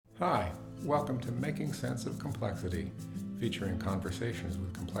Hi, welcome to Making Sense of Complexity, featuring conversations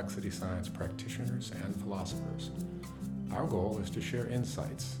with complexity science practitioners and philosophers. Our goal is to share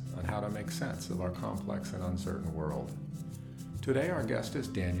insights on how to make sense of our complex and uncertain world. Today our guest is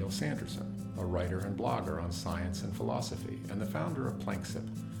Daniel Sanderson, a writer and blogger on science and philosophy, and the founder of Planksip,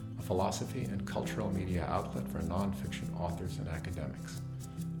 a philosophy and cultural media outlet for nonfiction authors and academics.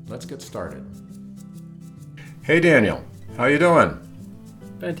 Let's get started. Hey Daniel, how you doing?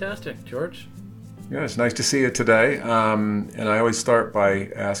 Fantastic, George. Yeah, it's nice to see you today. And I always start by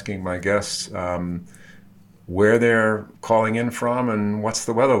asking my guests where they're calling in from and what's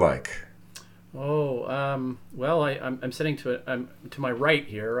the weather like. Well, I'm sitting to my right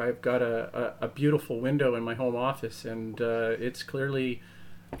here. I've got a beautiful window in my home office, and it's clearly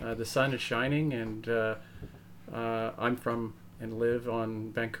the sun is shining. And I'm from and live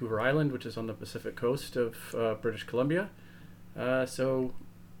on Vancouver Island, which is on the Pacific coast of British Columbia. So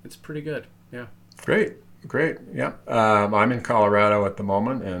it's pretty good. Yeah. Great. Yeah. I'm in Colorado at the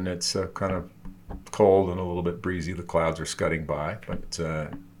moment, and it's kind of cold and a little bit breezy. The clouds are scudding by, but it's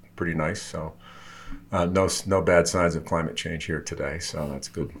pretty nice. So no bad signs of climate change here today. So that's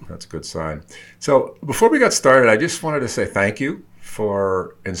good. That's a good sign. So before we got started, I just wanted to say thank you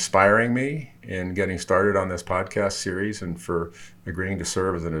for inspiring me in getting started on this podcast series and for agreeing to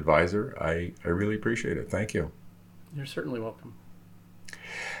serve as an advisor. I really appreciate it. Thank you. You're certainly welcome.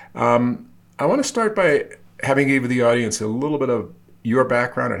 I want to start by having give the audience a little bit of your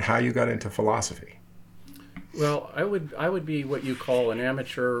background and how you got into philosophy. Well, I would be what you call an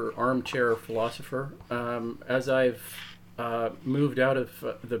amateur armchair philosopher. As I've moved out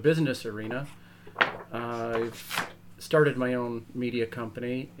of the business arena, I've started my own media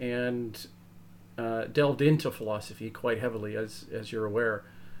company and delved into philosophy quite heavily, as you're aware,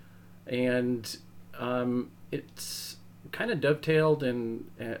 and it's kind of dovetailed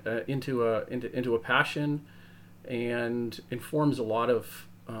into a passion and informs a lot of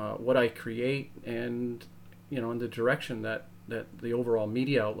what I create and in the direction that the overall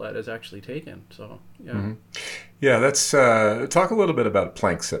media outlet has actually taken. So yeah. Mm-hmm. Yeah, let's talk a little bit about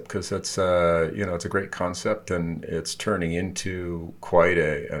Planksip, because that's it's a great concept and it's turning into quite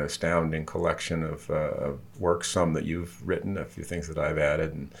an astounding collection of works. Some that you've written, a few things that I've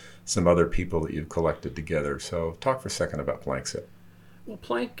added, and some other people that you've collected together. So talk for a second about Planksip. Well,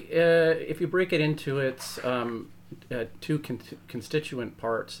 Plank, if you break it into its two constituent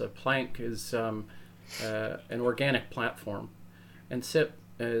parts, Plank is an organic platform, and SIP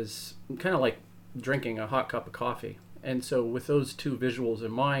is kind of like drinking a hot cup of coffee. And so with those two visuals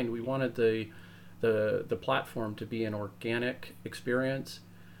in mind, we wanted the platform to be an organic experience,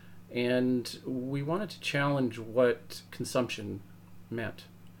 and we wanted to challenge what consumption meant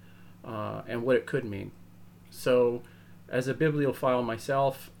and what it could mean. So as a bibliophile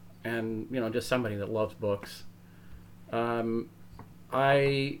myself, and just somebody that loves books,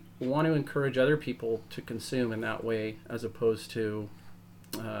 I want to encourage other people to consume in that way as opposed to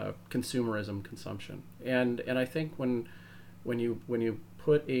consumerism consumption. And I think when you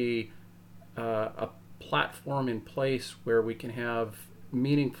put a platform in place where we can have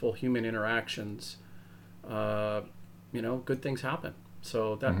meaningful human interactions, good things happen.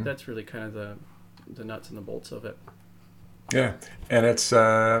 So that's really kind of the nuts and the bolts of it. Yeah, and it's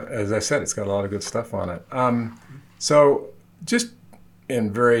as I said, it's got a lot of good stuff on it. So just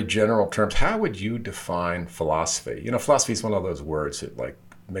in very general terms, how would you define philosophy? Philosophy is one of those words that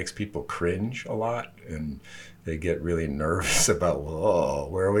makes people cringe a lot, and they get really nervous about, whoa,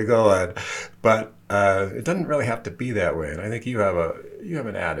 where are we going? But it doesn't really have to be that way. And I think you have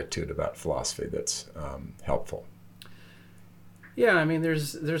an attitude about philosophy that's helpful. Yeah, I mean,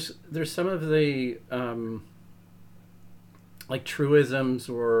 there's some of the like truisms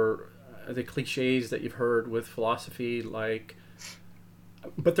or the cliches that you've heard with philosophy,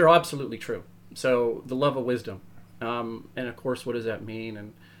 but they're absolutely true. So the love of wisdom, and of course, what does that mean?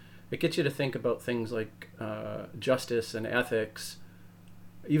 And it gets you to think about things like justice and ethics,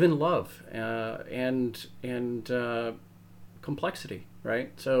 even love, and complexity,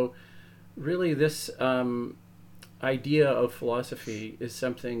 right? So really, this idea of philosophy is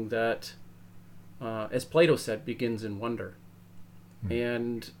something that, as Plato said, begins in wonder.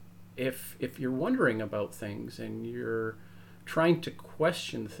 And if you're wondering about things and you're trying to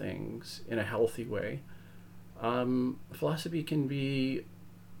question things in a healthy way, philosophy can be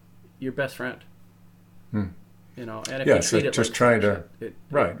your best friend. And if you treat it just like trying to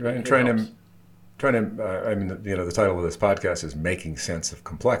the title of this podcast is Making Sense of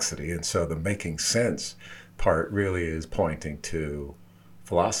Complexity, and so the making sense part really is pointing to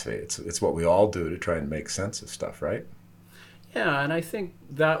philosophy. It's what we all do to try and make sense of stuff, right? Yeah, and I think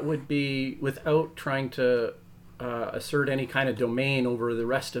that would be without trying to assert any kind of domain over the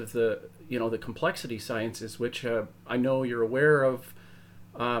rest of the complexity sciences, which I know you're aware of,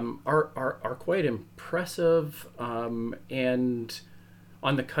 are quite impressive, and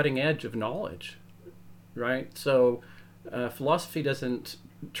on the cutting edge of knowledge, right? So philosophy doesn't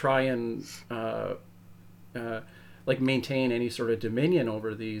try and like maintain any sort of dominion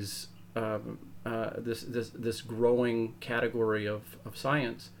over these this growing category of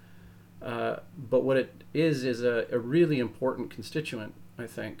science. But what it is a really important constituent, I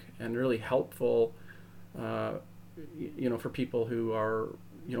think, and really helpful, for people who are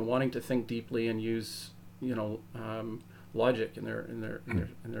wanting to think deeply and use logic in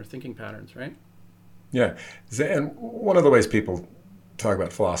their thinking patterns, right? Yeah, and one of the ways people talk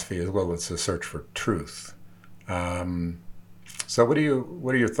about philosophy as well, it's a search for truth. So what are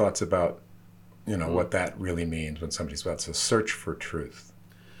your thoughts about what that really means when somebody's about to search for truth?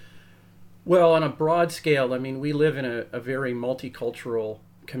 Well, on a broad scale, I mean, we live in a very multicultural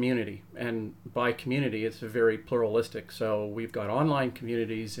community, and by community, it's very pluralistic. So we've got online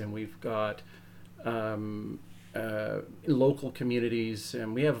communities, and we've got local communities,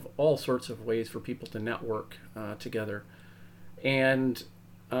 and we have all sorts of ways for people to network together. And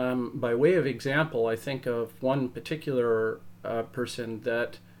by way of example, I think of one particular person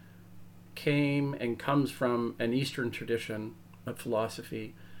that came and comes from an Eastern tradition of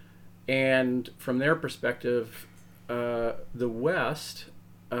philosophy. And from their perspective, the West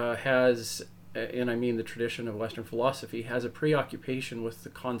has, and I mean the tradition of Western philosophy, has a preoccupation with the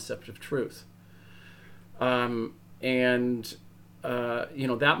concept of truth. And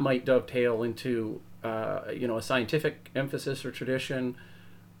that might dovetail into, a scientific emphasis or tradition,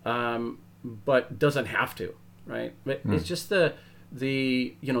 but doesn't have to, right? But it's just the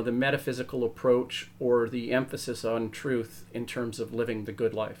metaphysical approach or the emphasis on truth in terms of living the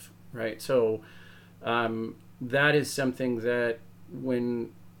good life, right? So that is something that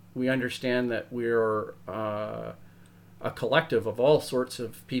when we understand that we're a collective of all sorts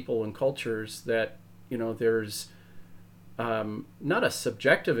of people and cultures, that there's not a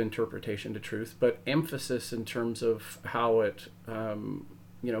subjective interpretation to truth, but emphasis in terms of how it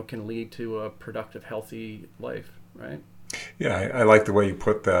can lead to a productive, healthy life, right? Yeah, I like the way you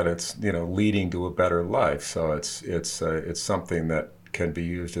put that. It's leading to a better life. So it's something that can be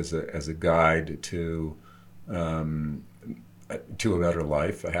used as a guide to a better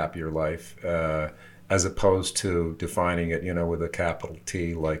life, a happier life, as opposed to defining it with a capital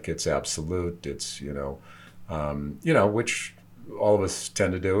T, like it's absolute. It's which all of us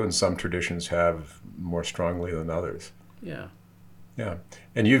tend to do, and some traditions have more strongly than others. Yeah. Yeah,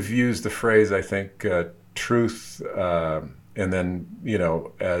 and you've used the phrase, I think, truth, and then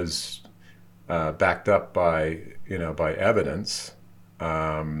as backed up by by evidence.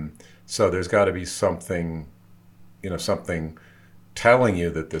 So there's got to be something, something telling you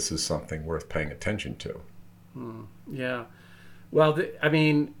that this is something worth paying attention to. Yeah. Well, I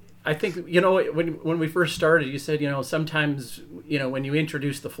mean, I think when we first started, you said sometimes when you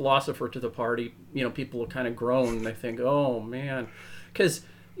introduce the philosopher to the party, people will kind of groan and they think, oh man, because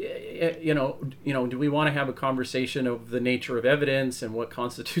do we want to have a conversation of the nature of evidence and what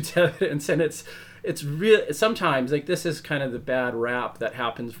constitutes evidence? And it's real sometimes, like, this is kind of the bad rap that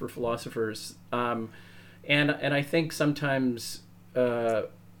happens for philosophers, and I think sometimes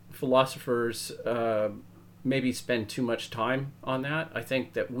philosophers maybe spend too much time on that. I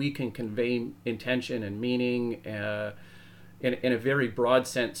think that we can convey intention and meaning in a very broad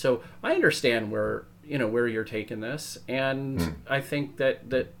sense. So I understand where you're taking this, and I think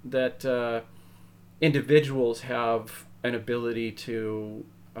that individuals have an ability to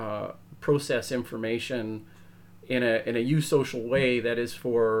process information in a eusocial way that is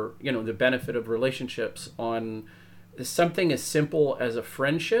for the benefit of relationships on something as simple as a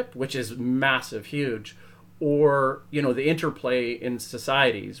friendship, which is massive, huge, or the interplay in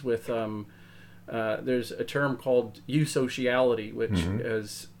societies with there's a term called eusociality, which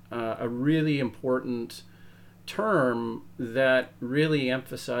is a really important term that really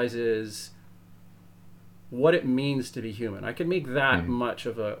emphasizes what it means to be human. I could make that much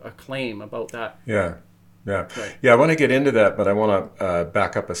of a claim about that. Yeah. Right. Yeah, I want to get into that, but I want to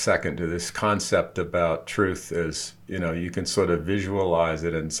back up a second to this concept about truth. As you can sort of visualize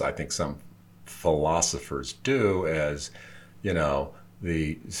it, and I think some philosophers do, as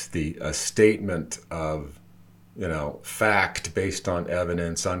a statement of fact based on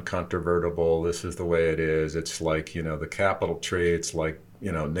evidence, uncontrovertible. This is the way it is. It's like the capital T. It's like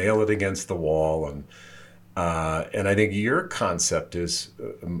nail it against the wall, and I think your concept is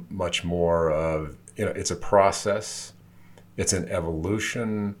much more of it's a process, it's an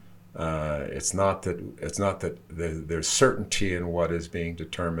evolution. It's not that there's certainty in what is being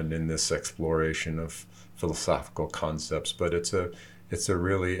determined in this exploration of philosophical concepts, but it's a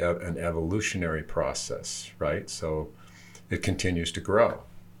really an evolutionary process, right? So it continues to grow.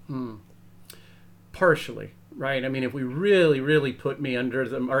 Partially, right? I mean, if we really, really put me under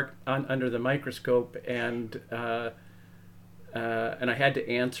under the microscope, and I had to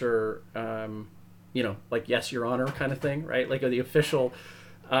answer, like yes, Your Honor, kind of thing, right? Like the official.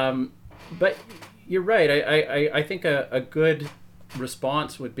 But you're right. I think a good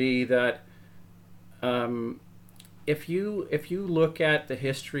response would be that if you look at the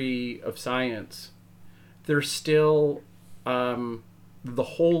history of science, there's still the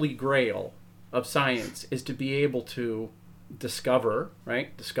holy grail of science is to be able to discover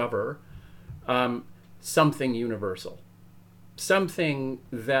something universal, something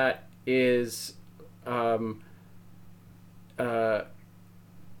that is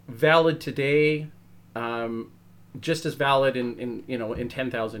valid today, just as valid in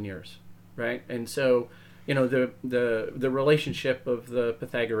 10,000 years, right? And so, the relationship of the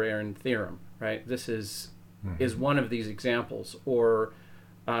Pythagorean theorem, right? This is one of these examples. Or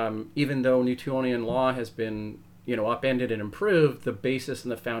even though Newtonian law has been upended and improved, the basis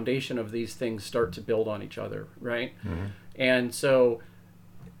and the foundation of these things start to build on each other, right? And so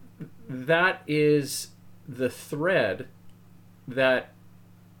that is the thread that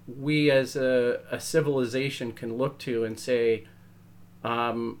we as a civilization can look to and say,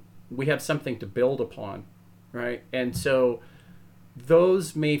 we have something to build upon, right? And so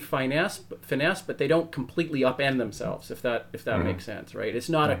those may finesse, but they don't completely upend themselves, if that makes sense, right? It's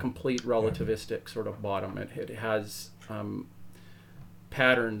not a complete relativistic sort of bottom. It has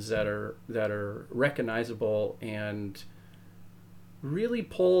patterns that are recognizable and really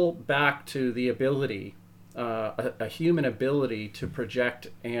pull back to the ability, a human ability to project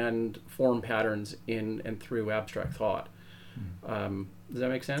and form patterns in and through abstract thought. Does that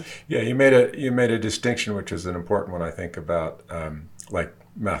make sense? Yeah, you made a distinction, which is an important one, I think, about like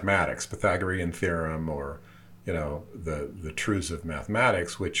mathematics, Pythagorean theorem, or the truths of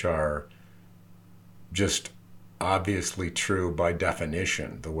mathematics, which are just obviously true by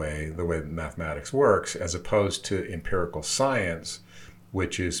definition, the way mathematics works, as opposed to empirical science,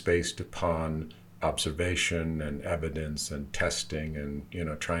 which is based upon observation and evidence and testing and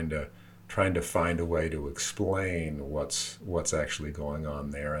trying to find a way to explain what's actually going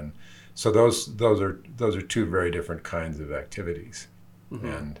on there. And so those are two very different kinds of activities.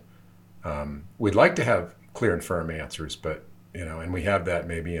 And we'd like to have clear and firm answers, but and we have that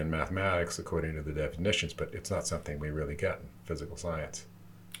maybe in mathematics according to the definitions, but it's not something we really get in physical science.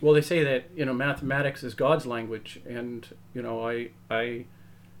 Well, they say that mathematics is God's language, and I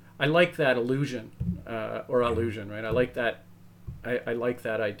like that illusion, right? I like that. I like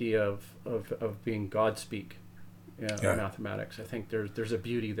that idea of being God speak, mathematics. I think there's a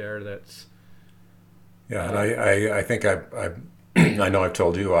beauty there that's. Yeah, and I think I know I've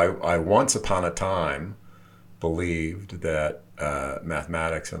told you I once upon a time believed that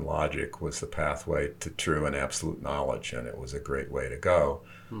mathematics and logic was the pathway to true and absolute knowledge, and it was a great way to go.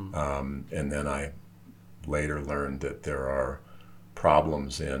 And then I later learned that there are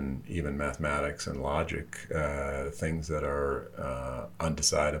problems in even mathematics and logic, things that are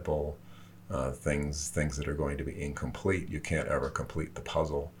undecidable, things that are going to be incomplete. You can't ever complete the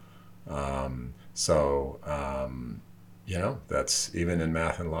puzzle. That's even in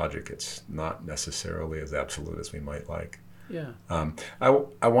math and logic, it's not necessarily as absolute as we might like. Yeah.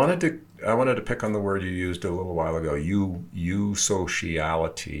 I wanted to pick on the word you used a little while ago,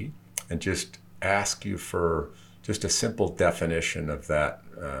 eusociality, and just ask you for just a simple definition of that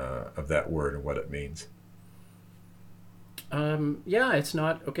word and what it means. It's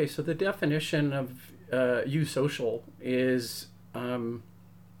not okay. So the definition of eusocial is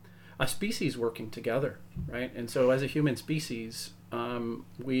a species working together, right? And so as a human species,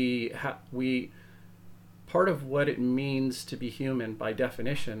 we part of what it means to be human by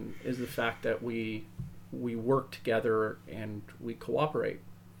definition is the fact that we work together and we cooperate.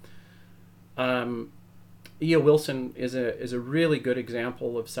 E.O. Wilson is a really good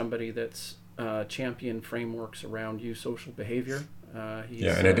example of somebody that's championed frameworks around eusocial behavior.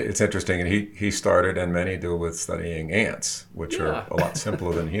 It's interesting, and he started, and many do, with studying ants, which are a lot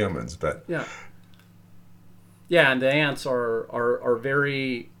simpler than humans. But and the ants are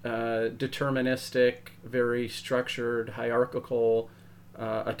very deterministic, very structured, hierarchical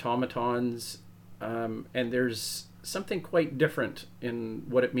automatons, and there's something quite different in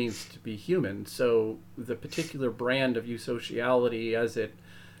what it means to be human. So the particular brand of eusociality, as it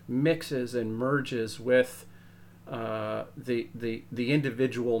mixes and merges with the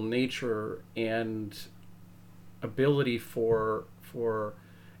individual nature and ability for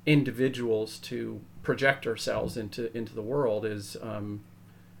individuals to project ourselves into the world is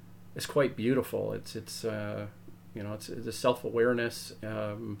quite beautiful. It's the self-awareness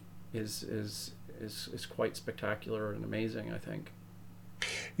is quite spectacular and amazing, I think.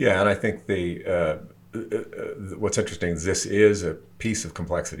 Yeah, and I think what's interesting is this is a piece of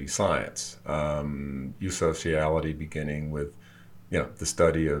complexity science. Eusociality beginning with, the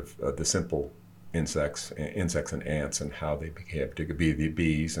study of the simple insects and ants and how they behave, particularly the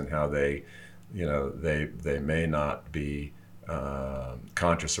bees, and how they may not be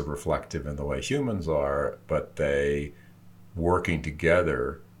conscious or reflective in the way humans are, but they working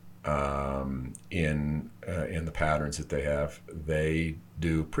together in the patterns that they have, they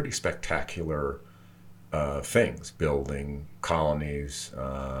do pretty spectacular things, building colonies,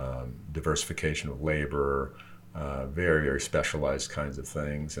 diversification of labor, very, very specialized kinds of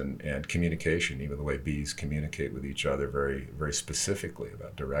things, and communication, even the way bees communicate with each other very, very specifically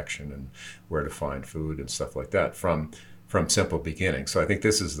about direction and where to find food and stuff like that from simple beginnings. So I think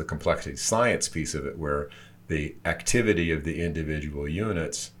this is the complexity science piece of it, where the activity of the individual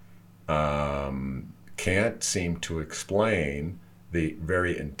units can't seem to explain the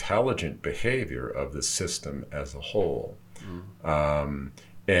very intelligent behavior of the system as a whole.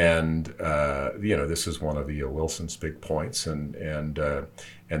 This is one of E.O. Wilson's big points, and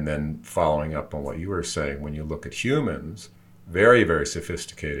then following up on what you were saying, when you look at humans, very, very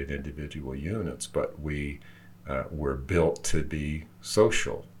sophisticated individual units, but we're built to be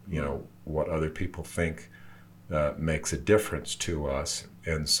social. What other people think makes a difference to us,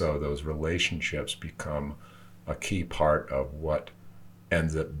 and so those relationships become a key part of what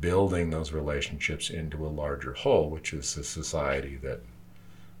ends up building those relationships into a larger whole, which is the society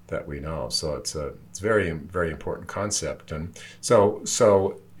that we know. So it's very, very important concept. And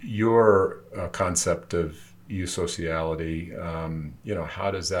so your concept of eusociality,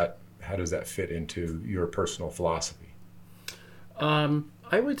 how does that fit into your personal philosophy?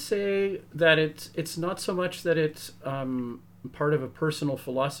 I would say that it's not so much that it's part of a personal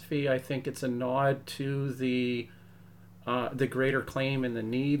philosophy. I think it's a nod to the greater claim and the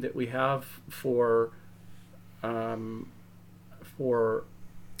need that we have for a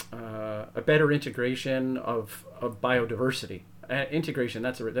better integration of biodiversity. Integration,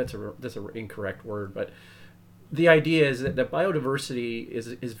 that's a incorrect word, but the idea is that biodiversity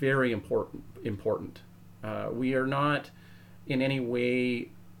is very important. We are not in any way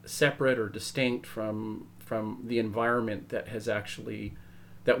separate or distinct from the environment that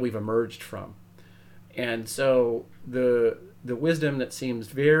we've emerged from. And so the wisdom that seems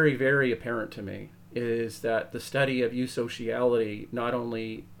very, very apparent to me is that the study of eusociality, not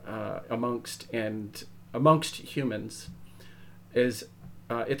only amongst humans, is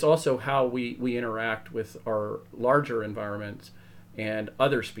it's also how we interact with our larger environments and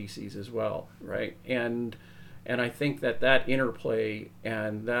other species as well, right? And I think that interplay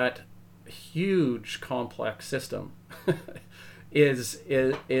and that huge complex system is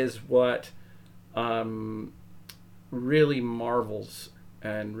what really marvels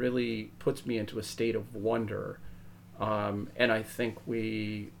and really puts me into a state of wonder. And I think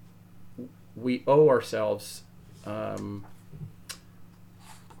we owe ourselves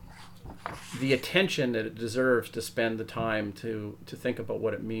the attention that it deserves to spend the time to think about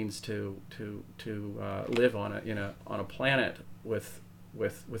what it means to live on a planet with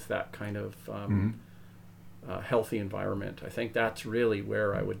that kind of healthy environment. I think that's really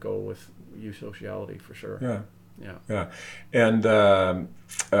where I would go with eusociality for sure. Yeah. And I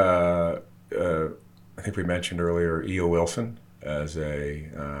think we mentioned earlier E.O. Wilson as a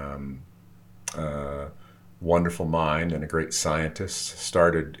wonderful mind and a great scientist.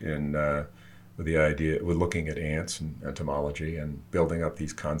 Started with the idea, with looking at ants and entomology and building up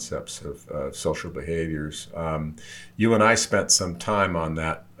these concepts of social behaviors. You and I spent some time on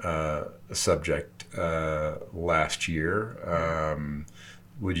that subject last year.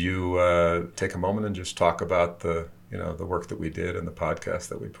 Would you take a moment and just talk about the work that we did and the podcast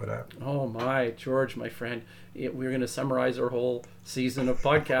that we put out? Oh my, George, my friend, we're going to summarize our whole season of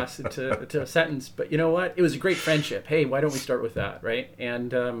podcasts into a sentence. But you know what? It was a great friendship. Hey, why don't we start with that, right?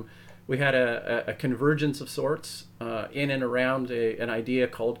 And we had a convergence of sorts in and around an idea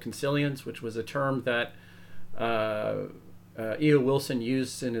called consilience, which was a term that E.O. Wilson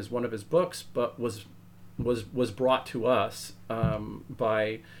used in one of his books, but was brought to us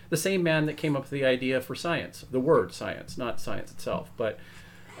by the same man that came up with the idea for science, the word science, not science itself. But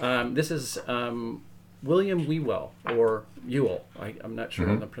this is William Whewell, or Ewell. I'm not sure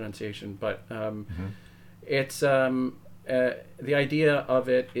on the pronunciation, but it's the idea of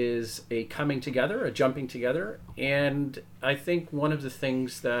it is a coming together, a jumping together, and I think one of the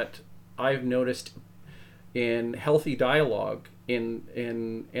things that I've noticed in healthy dialogue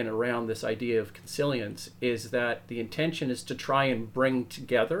in around this idea of consilience is that the intention is to try and bring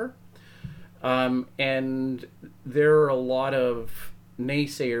together, and there are a lot of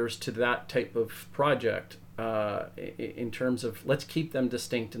naysayers to that type of project in terms of let's keep them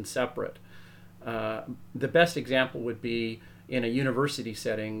distinct and separate. The best example would be in a university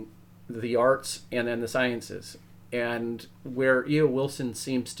setting, the arts and then the sciences, and where E.O. Wilson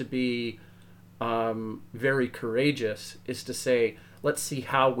seems to be very courageous is to say, let's see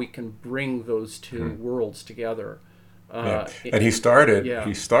how we can bring those two worlds together. And he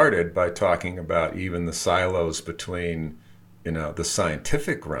started by talking about even the silos between, the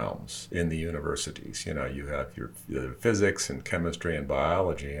scientific realms in the universities. You have your physics and chemistry and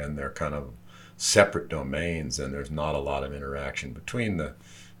biology, and they're kind of separate domains, and there's not a lot of interaction between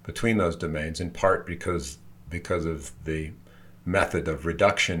those domains, in part because of the method of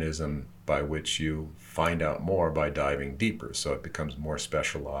reductionism by which you find out more by diving deeper. So it becomes more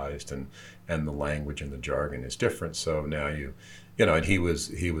specialized, and the language and the jargon is different. So now and he was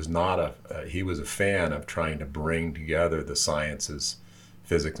a fan of trying to bring together the sciences,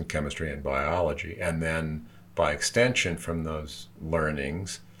 physics and chemistry and biology, and then by extension from those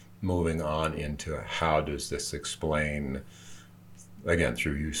learnings, moving on into how does this explain, again,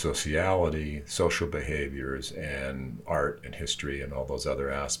 through sociality, social behaviors, and art and history and all those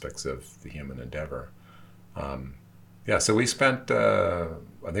other aspects of the human endeavor. So we spent, I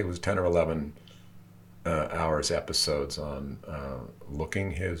think it was 10 or 11 hours episodes on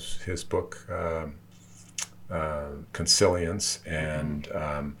looking his book, Consilience, and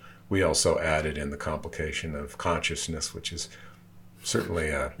we also added in the complication of consciousness, which is certainly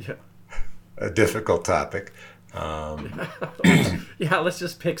a difficult topic. Let's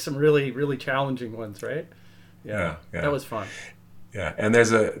just pick some really, really challenging ones, right? Yeah. That was fun. Yeah, and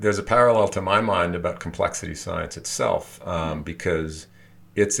there's a parallel to my mind about complexity science itself, because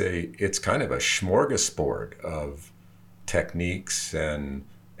it's kind of a smorgasbord of techniques and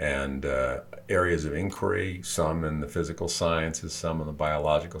areas of inquiry, some in the physical sciences, some in the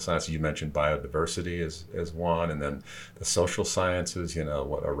biological sciences. You mentioned biodiversity as one, and then the social sciences,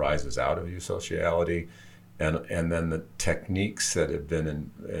 what arises out of sociality, and then the techniques that have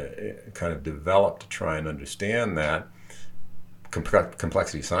been kind of developed to try and understand that.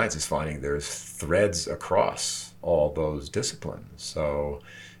 Complexity science is finding there's threads across all those disciplines. So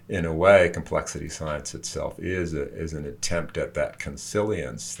in a way, complexity science itself is an attempt at that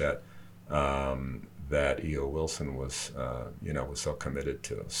consilience that E.O. Wilson was so committed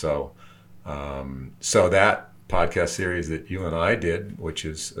to. So that podcast series that you and I did, which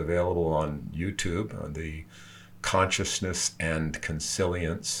is available on YouTube, on the Consciousness and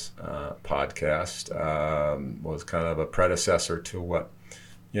Consilience podcast, was kind of a predecessor to what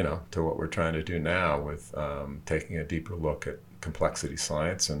we're trying to do now with taking a deeper look at complexity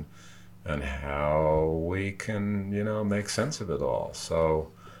science and how we can make sense of it all.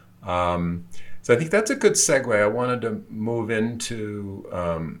 So I think that's a good segue. I wanted to move into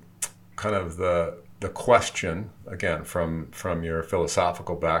kind of the question again from your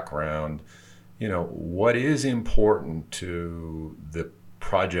philosophical background. What is important to the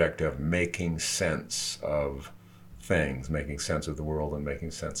project of making sense of things, making sense of the world and making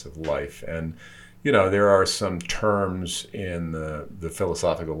sense of life? And, there are some terms in the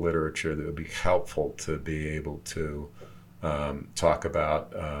philosophical literature that would be helpful to be able to talk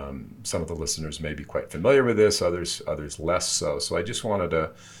about. Some of the listeners may be quite familiar with this, others less so. So I just wanted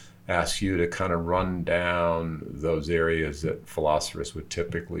to ask you to kind of run down those areas that philosophers would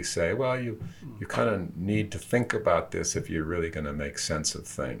typically say, well, you kind of need to think about this if you're really going to make sense of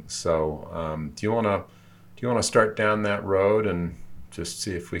things. So do you want to start down that road and just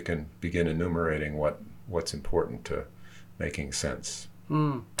see if we can begin enumerating what's important to making sense?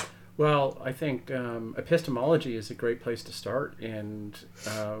 Well, I think epistemology is a great place to start, and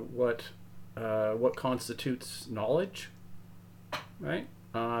what constitutes knowledge, right?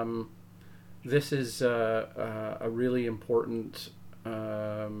 This is a really important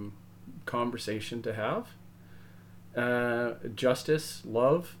conversation to have. Justice,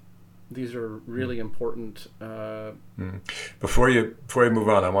 love, these are really important. Before you move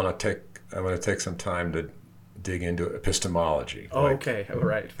on, I want to take some time to dig into epistemology. Okay, all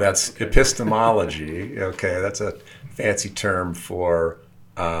right. That's okay. Epistemology. Okay, that's a fancy term for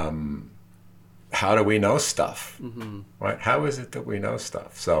how do we know stuff, right? How is it that we know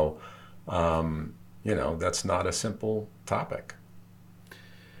stuff? So, that's not a simple topic.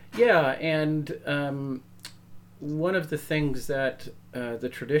 Yeah, and one of the things that the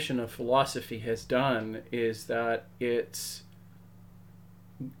tradition of philosophy has done is that it's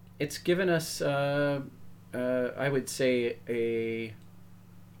given us, I would say,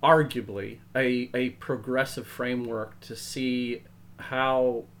 arguably a progressive framework to see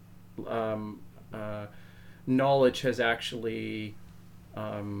how knowledge has actually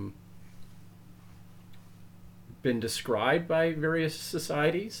been described by various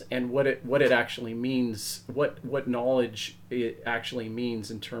societies, and what it actually means, what knowledge it actually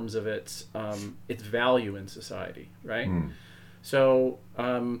means in terms of its value in society, right? So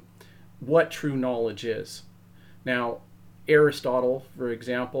what true knowledge is. Now, Aristotle, for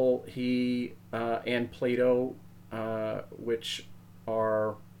example, he and Plato, which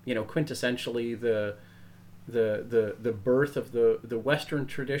are quintessentially the birth of the Western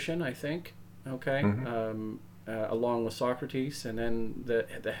tradition, I think. Okay, along with Socrates, and then the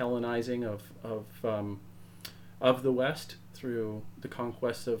Hellenizing of the West through the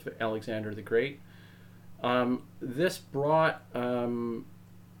conquest of Alexander the Great. This brought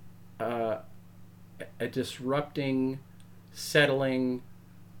a disrupting, settling,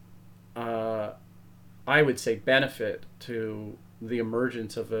 I would say, benefit to the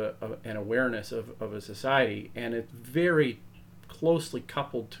emergence of an awareness of a society, and it's very closely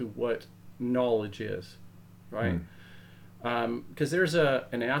coupled to what knowledge is, right? Because there's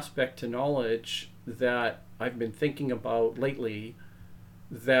an aspect to knowledge that I've been thinking about lately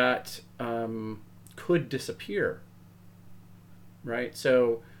that could disappear, right?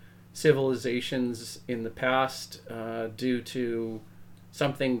 So civilizations in the past, due to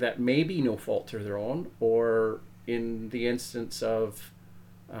something that may be no fault of their own, or in the instance of,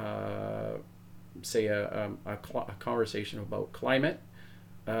 say, a conversation about climate,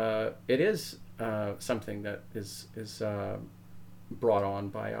 it is something that is brought on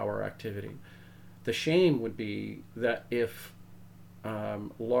by our activity. The shame would be that if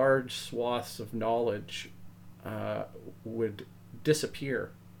large swaths of knowledge would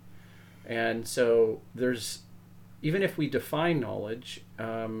disappear. And so even if we define knowledge,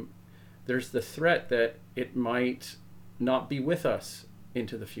 there's the threat that it might not be with us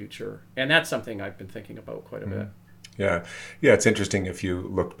into the future. And that's something I've been thinking about quite a bit. Yeah. It's interesting if you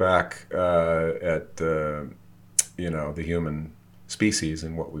look back at the human species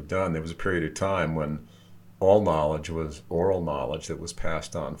and what we've done. There was a period of time when all knowledge was oral knowledge that was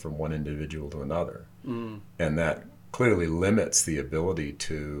passed on from one individual to another. And that clearly limits the ability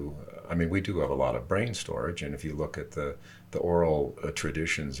to, we do have a lot of brain storage, and if you look at the oral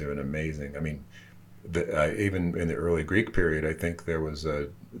traditions, they're an amazing, even in the early Greek period, I think there was a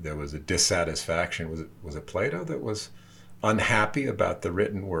dissatisfaction. Was it Plato that was unhappy about the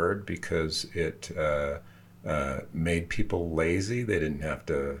written word because it made people lazy? They didn't have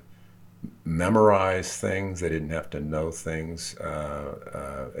to memorize things. They didn't have to know things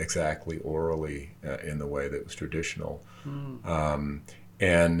exactly orally in the way that was traditional.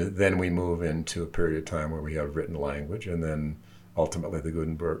 And then we move into a period of time where we have written language, and then ultimately the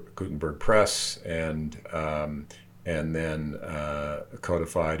Gutenberg Press, and then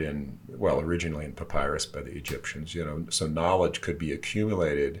codified originally in papyrus by the Egyptians. So knowledge could be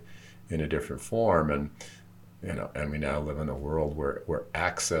accumulated in a different form, and we now live in a world where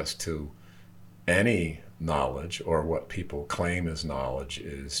access to any knowledge, or what people claim as knowledge,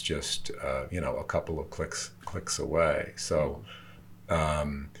 is just a couple of clicks away. So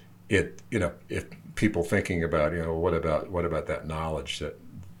if people thinking about what about that knowledge, that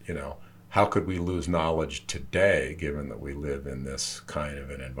how could we lose knowledge today given that we live in this kind of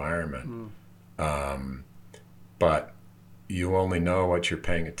an environment? But you only know what you're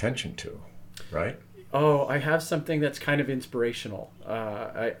paying attention to, right? Oh, I have something that's kind of inspirational.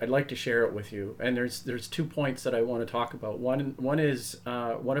 I'd like to share it with you. And there's 2 points that I want to talk about. One is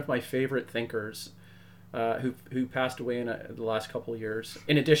one of my favorite thinkers, who passed away in the last couple of years,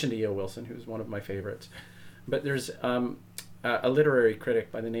 in addition to E.O. Wilson, who's one of my favorites. But there's a literary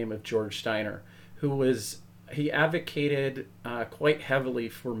critic by the name of George Steiner, he advocated quite heavily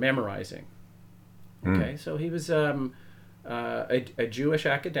for memorizing. Okay, so he was a Jewish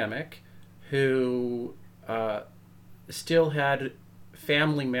academic who still had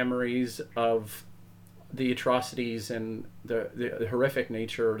family memories of the atrocities and the horrific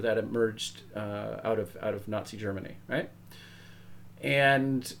nature that emerged out of Nazi Germany, right?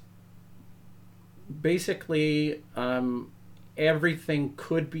 And basically, everything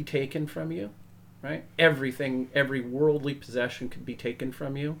could be taken from you, right? Everything, every worldly possession could be taken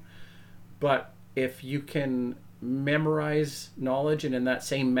from you, but if you can memorize knowledge, and in that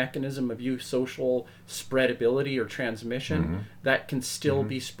same mechanism of social spreadability or transmission, that can still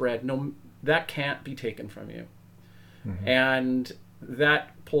be spread. No, that can't be taken from you. And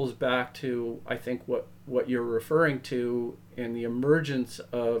that pulls back to, I think, what you're referring to in the emergence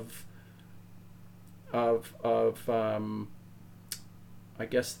of I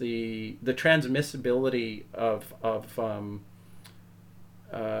guess the transmissibility of what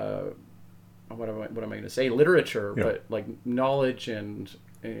am I going to say, literature, Yeah. but like knowledge and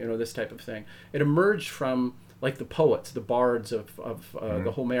this type of thing. It emerged from like the poets, the bards of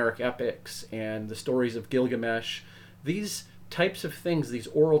the Homeric epics and the stories of Gilgamesh. These types of things, these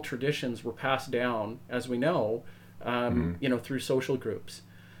oral traditions, were passed down, as we know, through social groups.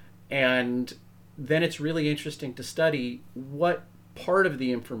 And then it's really interesting to study what part of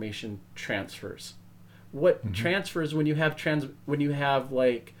the information transfers. What transfers when you have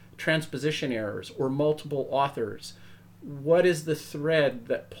like transposition errors or multiple authors? What is the thread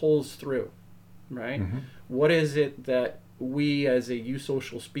that pulls through, right? What is it that we as a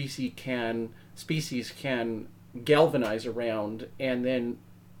eusocial species can galvanize around and then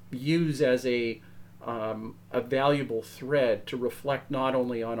use as a valuable thread to reflect not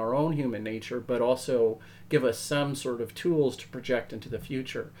only on our own human nature, but also give us some sort of tools to project into the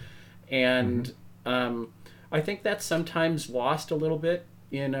future. And I think that's sometimes lost a little bit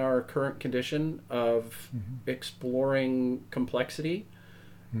in our current condition of exploring complexity.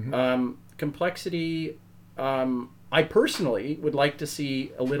 Complexity, I personally would like to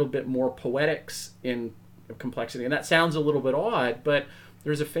see a little bit more poetics in complexity. And that sounds a little bit odd, but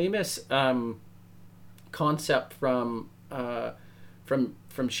there's a famous concept from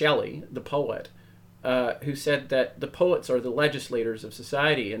Shelley, the poet, who said that the poets are the legislators of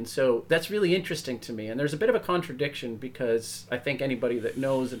society. And so that's really interesting to me. And there's a bit of a contradiction, because I think anybody that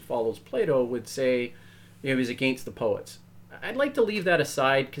knows and follows Plato would say, he's against the poets. I'd like to leave that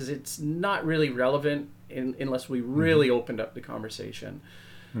aside, because it's not really relevant unless we really opened up the conversation.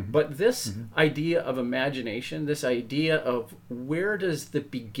 But this idea of imagination, this idea of where does the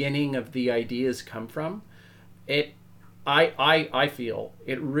beginning of the ideas come from, I feel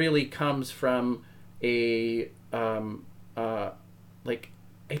it really comes from a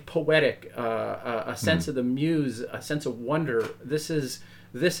poetic, a sense of the muse, a sense of wonder. This is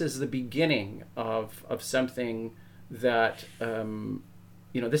the beginning of something that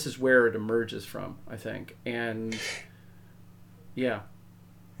this is where it emerges from, I think. And yeah.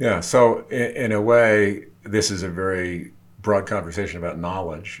 So in a way, this is a very broad conversation about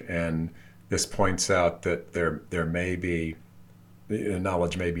knowledge, and this points out that there may be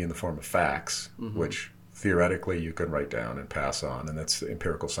knowledge may be in the form of facts, which theoretically you can write down and pass on, and that's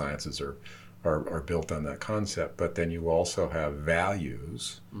empirical sciences are built on that concept. But then you also have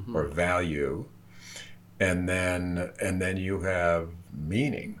values or value, and then you have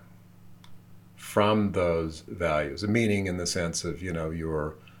meaning from those values. A meaning in the sense of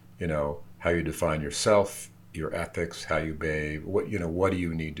your how you define yourself, your ethics, how you behave, what do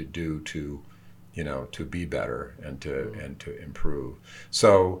you need to do to be better and to improve.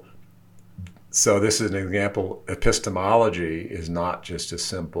 So this is an example. Epistemology is not just a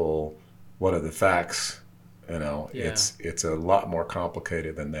simple, what are the facts? It's a lot more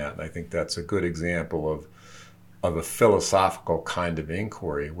complicated than that. And I think that's a good example of a philosophical kind of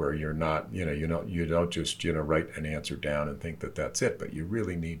inquiry, where you're not, you don't just write an answer down and think that that's it, but you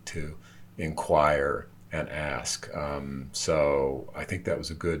really need to inquire and ask. So I think that was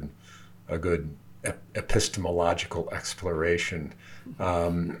a good epistemological exploration,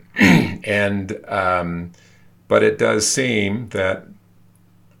 but it does seem that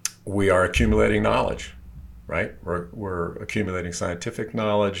we are accumulating knowledge, right? We're accumulating scientific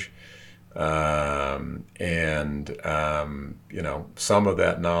knowledge, and some of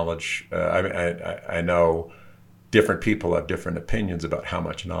that knowledge. I know different people have different opinions about how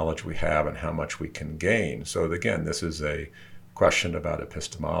much knowledge we have and how much we can gain. So again, this is a question about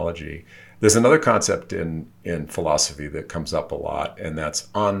epistemology. There's another concept in philosophy that comes up a lot, and that's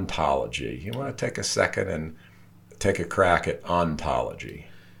ontology. You want to take a second and take a crack at ontology?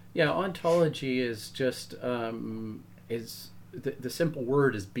 Yeah, ontology is just the simple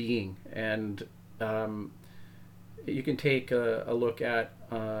word is being, and you can take a look at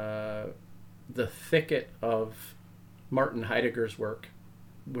the thicket of Martin Heidegger's work,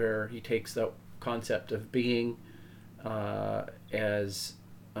 where he takes the concept of being as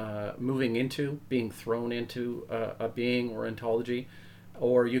moving into, being thrown into a being or ontology.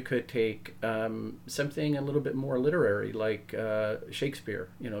 Or you could take something a little bit more literary, like Shakespeare,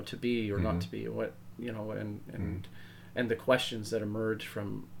 to be or not to be, what and the questions that emerge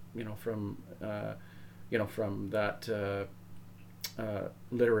from that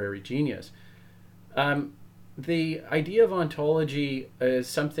literary genius. The idea of ontology is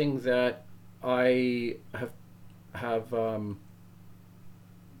something that I have have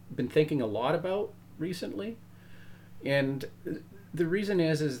been thinking a lot about recently. And the reason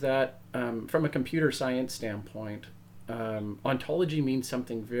is that from a computer science standpoint, ontology means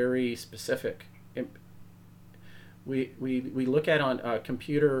something very specific. We look at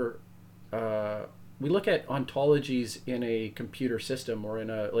we look at ontologies in a computer system or in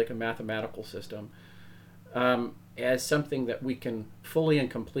a mathematical system as something that we can fully and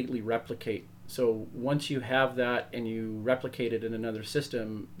completely replicate. So once you have that and you replicate it in another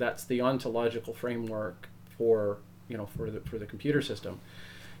system, that's the ontological framework for the computer system.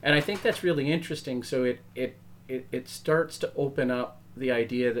 And I think that's really interesting. So it starts to open up the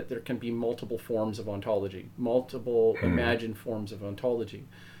idea that there can be multiple forms of ontology, multiple imagined forms of ontology,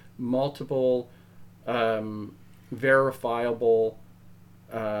 multiple verifiable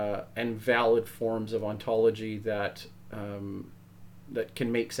and valid forms of ontology that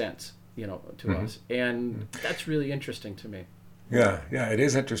can make sense, to us. And that's really interesting to me. Yeah, it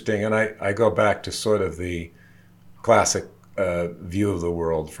is interesting. And I go back to sort of the classic view of the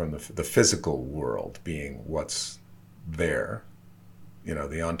world from the physical world being what's there,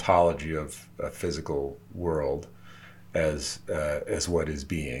 the ontology of a physical world as what is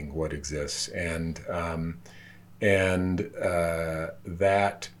being, what exists, and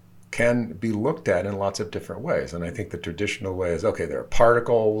that can be looked at in lots of different ways. And I think the traditional way is, okay, there are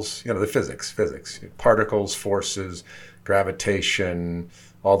particles, the physics, particles, forces, gravitation,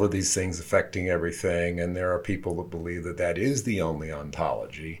 all of these things affecting everything. And there are people that believe that that is the only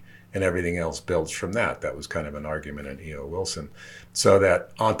ontology and everything else builds from that. That was kind of an argument in E.O. Wilson. So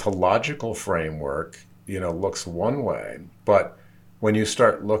that ontological framework, looks one way. But when you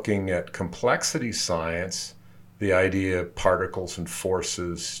start looking at complexity science, the idea of particles and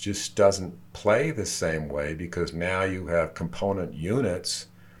forces just doesn't play the same way, because now you have component units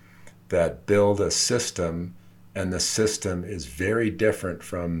that build a system, and the system is very different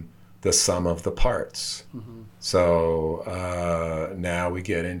from the sum of the parts. Mm-hmm. So now we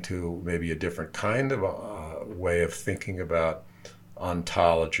get into maybe a different kind of way of thinking about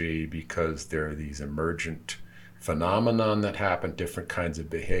ontology, because there are these emergent phenomenon that happen, different kinds of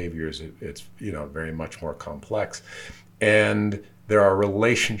behaviors. It's very much more complex, and there are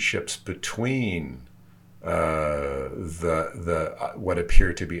relationships between the what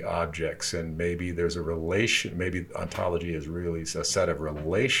appear to be objects, and maybe there's a relation. Maybe ontology is really a set of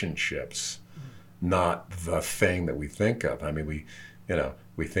relationships, not the thing that we think of. I mean, we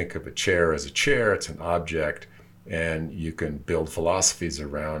think of a chair as a chair; it's an object. And you can build philosophies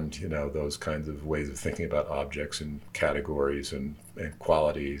around, those kinds of ways of thinking about objects and categories and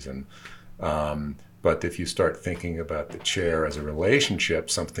qualities. And but if you start thinking about the chair as a relationship,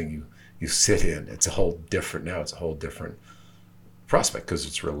 something you sit in, it's a whole different prospect, because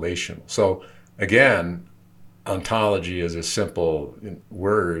it's relational. So again, ontology is a simple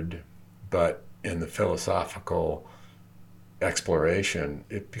word, but in the philosophical exploration,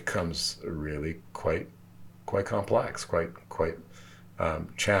 it becomes really quite complex, quite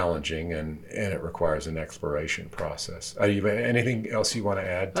challenging, and it requires an exploration process. Anything else you want to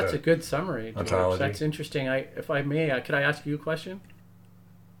add? That's a good summary, George. Ontology. That's interesting. If I may, could I ask you a question?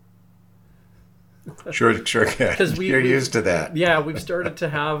 Sure can. Because you're used to that. Yeah, we've started to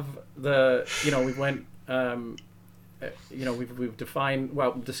have we went, we've defined,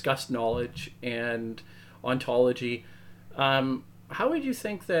 discussed knowledge and ontology. How would you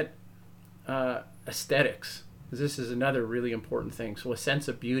think that aesthetics, because this is another really important thing, so a sense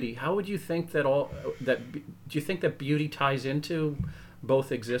of beauty, how would you think do you think that beauty ties into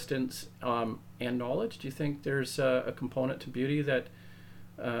both existence and knowledge? Do you think there's a component to beauty that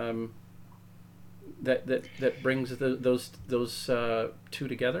brings those two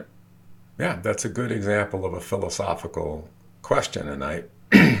together? Yeah, that's a good example of a philosophical question. And I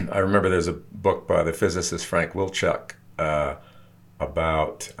remember there's a book by the physicist Frank Wilczek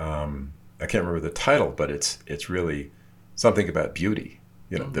about I can't remember the title, but it's really something about beauty,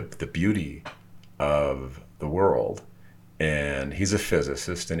 the beauty of the world. And he's a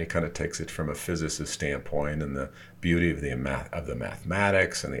physicist, and he kind of takes it from a physicist standpoint, and the beauty of the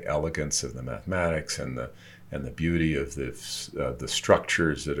mathematics, and the elegance of the mathematics, and the beauty of the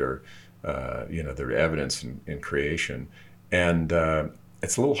structures that are their evidence in creation. And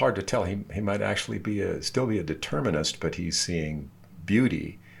it's a little hard to tell. He might actually still be a determinist, but he's seeing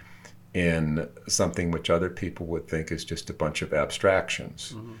beauty in something which other people would think is just a bunch of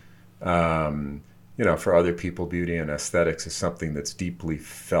abstractions. Mm-hmm. For other people, beauty and aesthetics is something that's deeply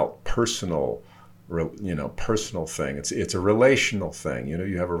felt, personal thing. It's a relational thing.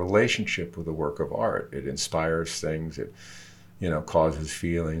 You have a relationship with a work of art. It inspires things. causes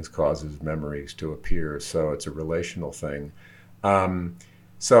feelings, causes memories to appear. So it's a relational thing. Um,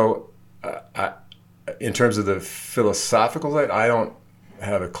 so, in terms of the philosophical side, I don't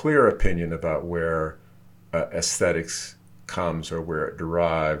have a clear opinion about where aesthetics comes or where it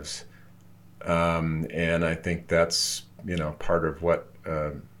derives. And I think that's, part of what,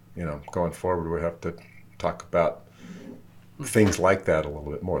 going forward, we have to talk about things like that a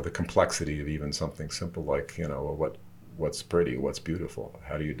little bit more, the complexity of even something simple like, what's pretty, what's beautiful,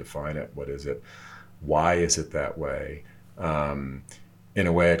 how do you define it, what is it, why is it that way? In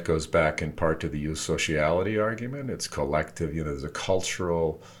a way, it goes back in part to the sociality argument. It's collective, there's a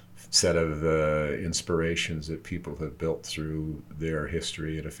cultural set of inspirations that people have built through their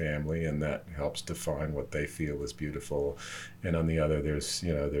history in a family, and that helps define what they feel is beautiful. And on the other,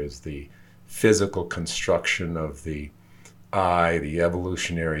 there's the physical construction of the eye, the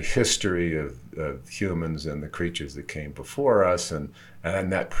evolutionary history of humans and the creatures that came before us, and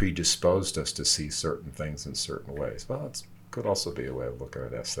that predisposed us to see certain things in certain ways. Well, it could also be a way of looking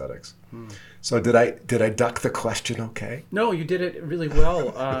at aesthetics. So did I duck the question okay? No, you did it really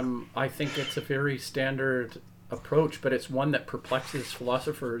well. I think it's a very standard approach, but it's one that perplexes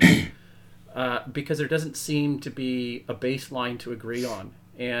philosophers because there doesn't seem to be a baseline to agree on.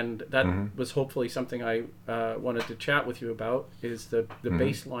 And that was hopefully something I wanted to chat with you about, is the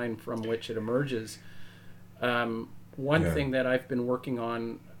baseline from which it emerges. One thing that I've been working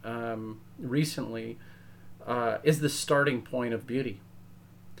on recently is the starting point of beauty.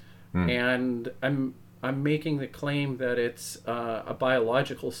 And I'm making the claim that it's a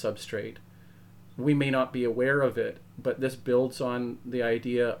biological substrate. We may not be aware of it, but this builds on the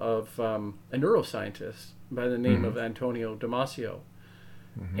idea of a neuroscientist by the name of Antonio Damasio.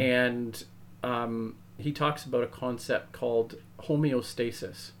 And he talks about a concept called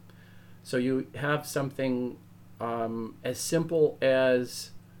homeostasis. So you have something as simple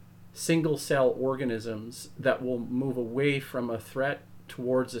as single cell organisms that will move away from a threat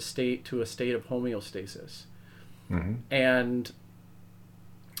towards a state of homeostasis. And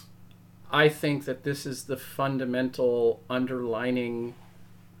I think that this is the fundamental underlining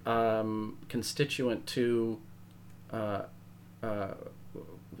constituent to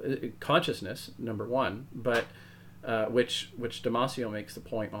consciousness, number one, but which Damasio makes the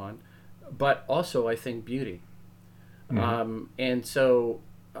point on, but also I think beauty. And so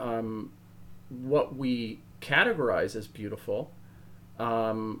what we categorize as beautiful,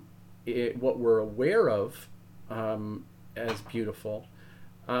 what we're aware of as beautiful,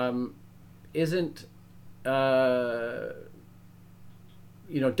 isn't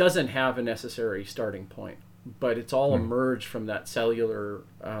doesn't have a necessary starting point, but it's all emerged from that cellular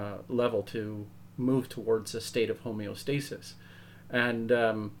level to move towards a state of homeostasis. And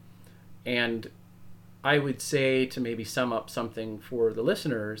I would say, to maybe sum up something for the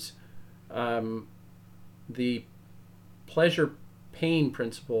listeners, the pleasure pain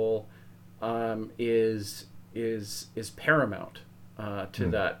principle is paramount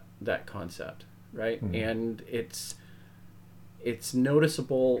to that concept, right? And it's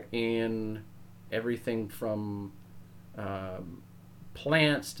noticeable in everything from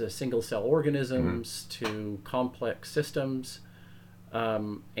plants to single cell organisms to complex systems,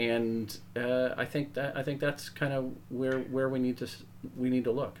 and I think that's kind of where we need to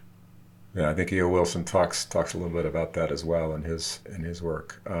look. Yeah, I think E.O. Wilson talks a little bit about that as well in his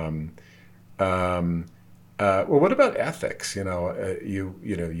work. Well, what about ethics?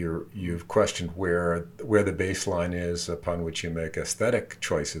 You've questioned where the baseline is upon which you make aesthetic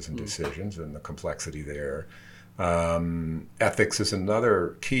choices and decisions, and the complexity there. Ethics is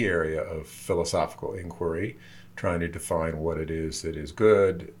another key area of philosophical inquiry, trying to define what it is that is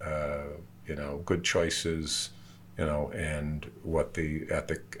good, good choices, and what the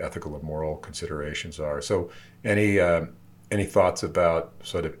ethical and moral considerations are. So, any thoughts about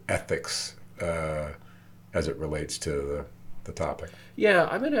sort of ethics as it relates to the topic? Yeah,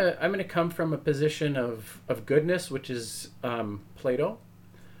 I'm gonna come from a position of goodness, which is Plato.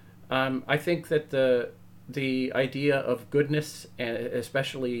 I think that the idea of goodness,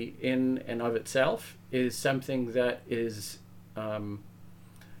 especially in and of itself, is something that is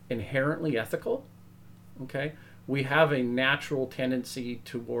inherently ethical. Okay, we have a natural tendency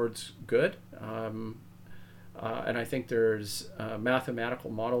towards good, and I think there's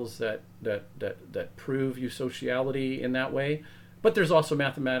mathematical models that prove eusociality in that way. But there's also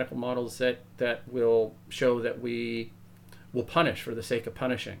mathematical models that will show that we will punish for the sake of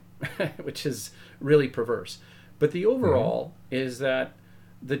punishing, which is really perverse. But the overall is that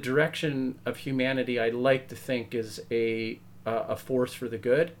the direction of humanity, I like to think, is a force for the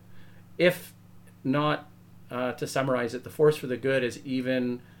good, if not to summarize it, the force for the good is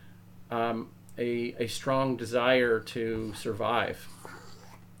even a strong desire to survive,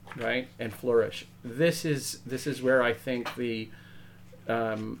 right, and flourish. This is where I think the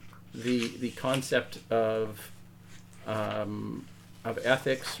concept of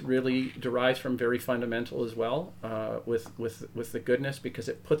ethics really derives from very fundamental as well, with the goodness, because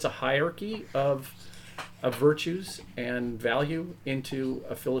it puts a hierarchy of virtues and value into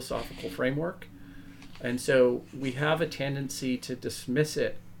a philosophical framework. And so we have a tendency to dismiss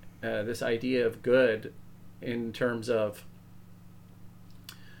it, this idea of good, in terms of,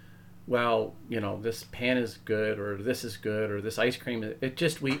 well, this pan is good, or this is good, or this ice cream.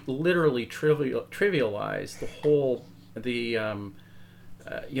 We literally trivialize the whole, the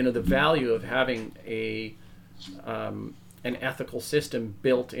value of having an ethical system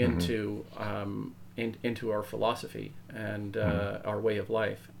built into into our philosophy and our way of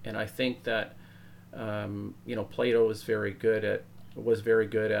life. And I think that Plato was very good at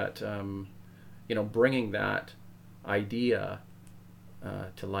bringing that idea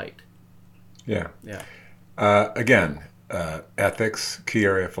to light. Yeah. Yeah. Again, ethics, key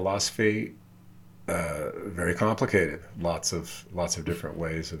area of philosophy, very complicated. Lots of different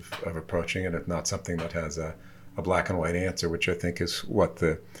ways of approaching it. It's not something that has a black and white answer, which I think is what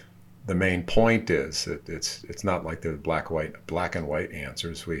the main point is. It's not like there's black and white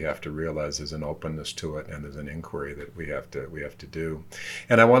answers. We have to realize there's an openness to it, and there's an inquiry that we have to do.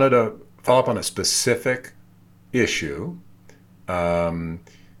 And I wanted to follow up on a specific issue.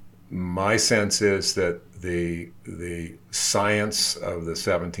 My sense is that the science of the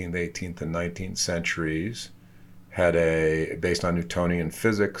 17th, 18th, and 19th centuries had based on Newtonian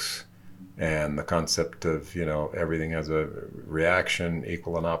physics and the concept of, everything has a reaction,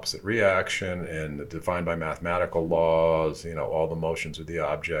 equal and opposite reaction, and defined by mathematical laws, all the motions of the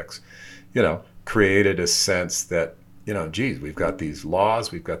objects, created a sense that, geez, we've got these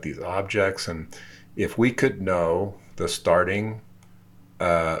laws, we've got these objects, and if we could know the starting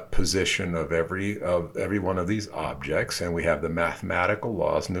position of every one of these objects, and we have the mathematical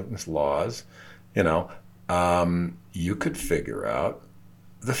laws, Newton's laws, you could figure out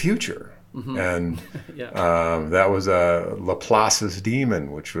the future. Mm-hmm. And yeah. That was Laplace's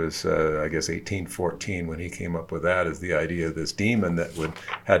demon, which was, I guess, 1814 when he came up with that as the idea of this demon that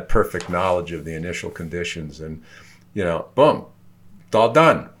had perfect knowledge of the initial conditions, and boom, it's all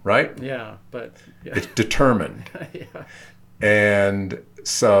done, right? Yeah, but it's determined. Yeah. And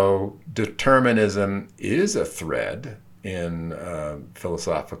so determinism is a thread in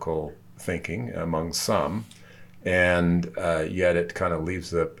philosophical thinking among some, and yet it kind of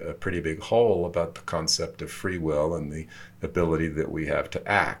leaves a pretty big hole about the concept of free will and the ability that we have to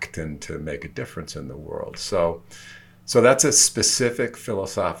act and to make a difference in the world. So that's a specific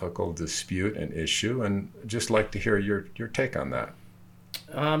philosophical dispute and issue, and I'd just like to hear your take on that.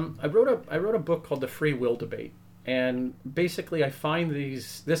 I wrote a book called The Free Will Debate. And basically, I find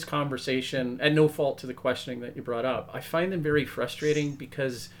this conversation, and no fault to the questioning that you brought up, I find them very frustrating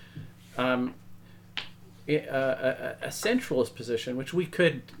because a centralist position, which we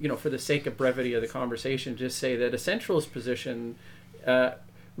could, for the sake of brevity of the conversation, just say that a centralist position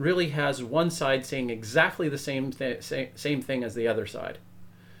really has one side saying exactly the same thing as the other side,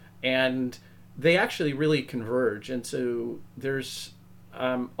 and they actually really converge. And so there's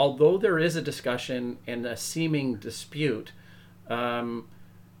although there is a discussion and a seeming dispute, I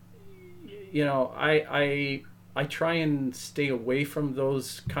try and stay away from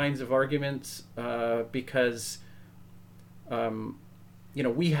those kinds of arguments because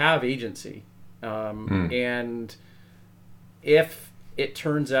we have agency, and if it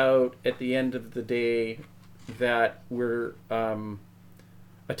turns out at the end of the day that we're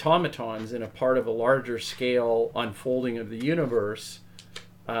automatons in a part of a larger scale unfolding of the universe,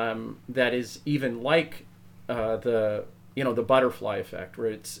 that is even like the butterfly effect, where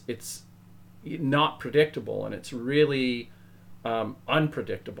it's not predictable and it's really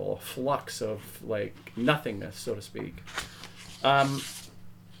unpredictable, a flux of like nothingness, so to speak.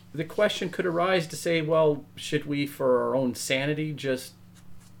 The question could arise to say, well, should we, for our own sanity, just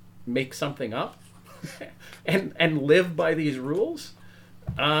make something up and live by these rules?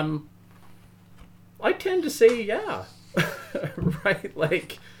 I tend to say, yeah. Right,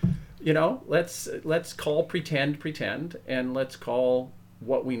 like, let's call pretend, and let's call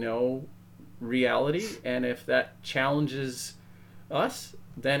what we know reality, and if that challenges us,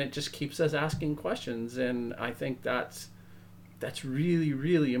 then it just keeps us asking questions, and I think that's really,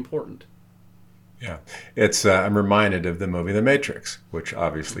 really important. Yeah, it's I'm reminded of the movie The Matrix, which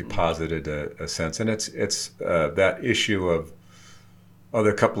obviously posited a sense, and it's that issue of Oh,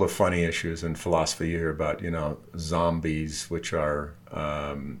 there are a couple of funny issues in philosophy here about, zombies, which are,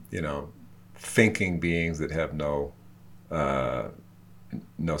 thinking beings that have no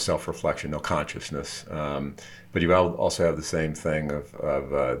self-reflection, no consciousness. But you also have the same thing of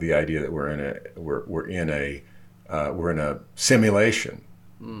the idea that we're in a simulation.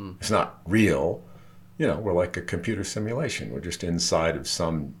 It's not real. We're like a computer simulation. We're just inside of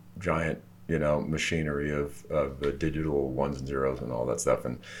some giant, machinery of digital ones and zeros and all that stuff.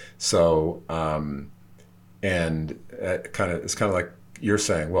 And so, it's kind of like you're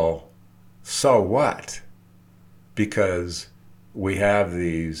saying, well, so what? Because we have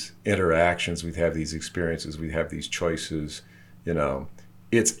these interactions, we have these experiences, we have these choices.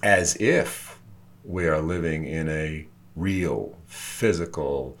 It's as if we are living in a real,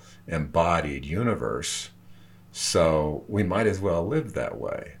 physical, embodied universe. So we might as well live that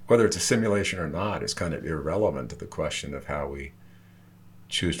way. Whether it's a simulation or not is kind of irrelevant to the question of how we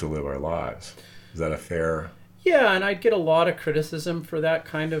choose to live our lives. Is that a fair? Yeah, and I'd get a lot of criticism for that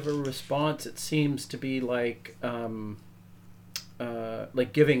kind of a response. It seems to be like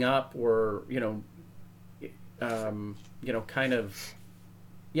giving up, or kind of,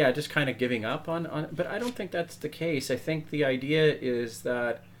 yeah, just kind of giving up on. But I don't think that's the case. I think the idea is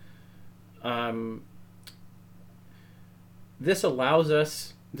that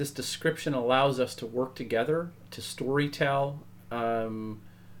this description allows us to work together, to storytell,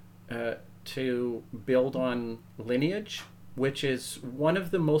 to build on lineage, which is one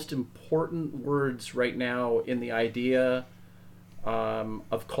of the most important words right now in the idea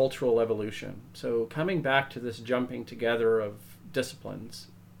of cultural evolution. So coming back to this jumping together of disciplines,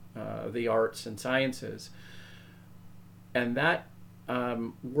 the arts and sciences, and that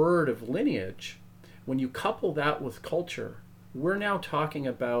word of lineage, when you couple that with culture, we're now talking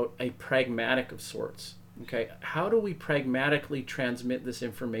about a pragmatic of sorts. Okay, how do we pragmatically transmit this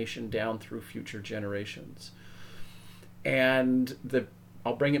information down through future generations? And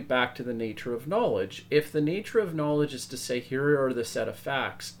I'll bring it back to the nature of knowledge. If the nature of knowledge is to say, here are the set of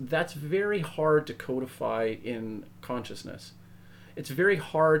facts, that's very hard to codify in consciousness. It's very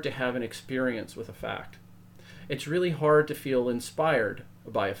hard to have an experience with a fact. It's really hard to feel inspired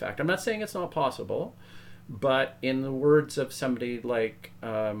by a fact. I'm not saying it's not possible, but in the words of somebody like,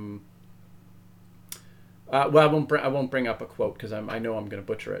 I won't bring up a quote because I know I'm going to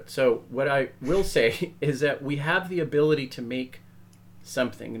butcher it. So what I will say is that we have the ability to make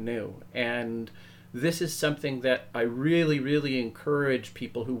something new, and this is something that I really, really encourage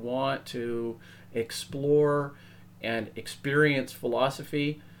people who want to explore and experience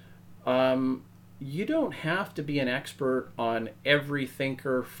philosophy. You don't have to be an expert on every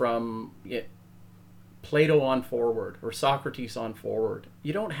thinker from Plato on forward or Socrates on forward.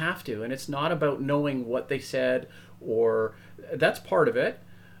 You don't have to, and it's not about knowing what they said, or that's part of it,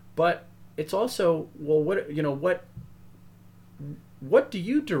 but it's also, well, what do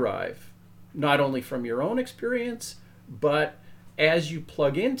you derive, not only from your own experience, but as you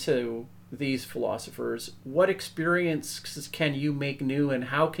plug into these philosophers, what experiences can you make new, and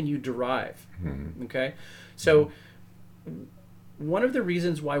how can you derive? Mm-hmm. Okay, so one of the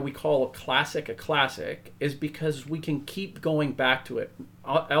reasons why we call a classic is because we can keep going back to it.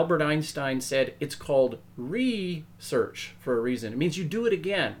 Albert Einstein said it's called research for a reason. It means you do it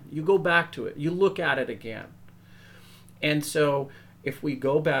again. You go back to it. You look at it again. And so if we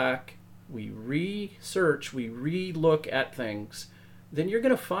go back, we research, we re-look at things, then you're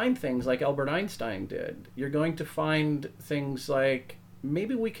going to find things like Albert Einstein did. You're going to find things like,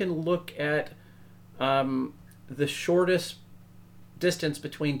 maybe we can look at the shortest distance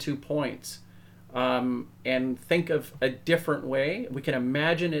between 2 points and think of a different way. We can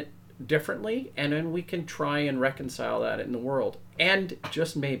imagine it differently, and then we can try and reconcile that in the world. And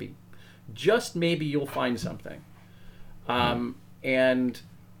just maybe you'll find something. And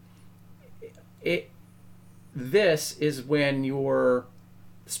this is when you're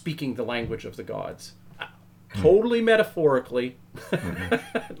speaking the language of the gods. Totally metaphorically,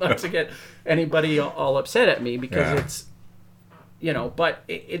 not to get anybody all upset at me, because it's, but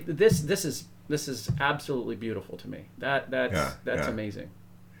this is absolutely beautiful to me. That's amazing.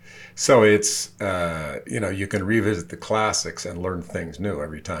 So it's you can revisit the classics and learn things new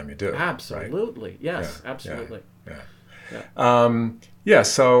every time you do it. Absolutely, right? Yes, absolutely.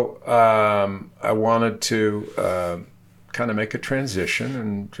 So I wanted to kind of make a transition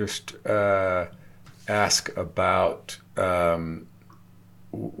and just ask about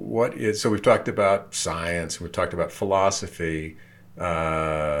what is. So we've talked about science, we've talked about philosophy,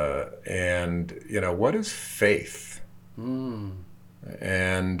 and what is faith?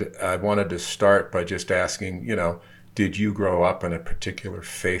 And I wanted to start by just asking, did you grow up in a particular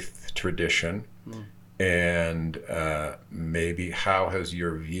faith tradition? And maybe how has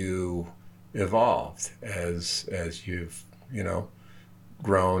your view evolved as you've,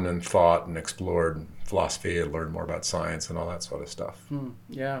 grown and thought and explored philosophy and learned more about science and all that sort of stuff?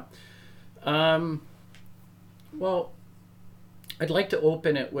 Yeah. Well, I'd like to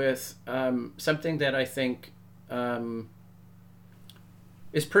open it with something that I think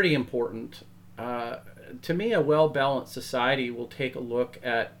is pretty important. To me, a well-balanced society will take a look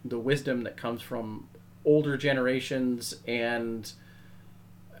at the wisdom that comes from older generations and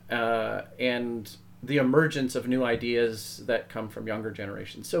the emergence of new ideas that come from younger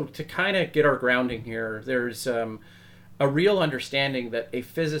generations. So to kind of get our grounding here, there's a real understanding that a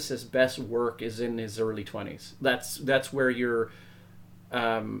physicist's best work is in his early 20s. That's where you're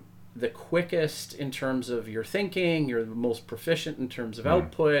the quickest in terms of your thinking. You're the most proficient in terms of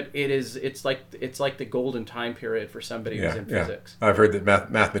output. It's like the golden time period for somebody who's in physics. I've heard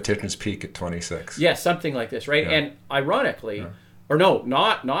that mathematicians peak at 26. Yeah, something like this, right? And ironically, or no,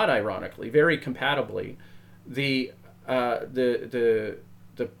 not ironically, very compatibly, the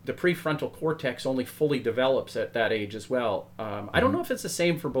prefrontal cortex only fully develops at that age as well. I don't know if it's the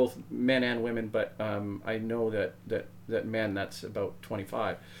same for both men and women, but I know that men, that's about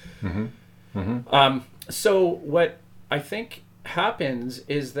 25. So what I think happens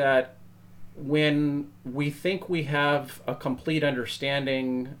is that when we think we have a complete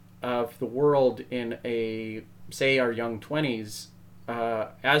understanding of the world in say our young 20s,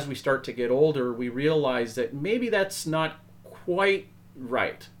 as we start to get older, we realize that maybe that's not quite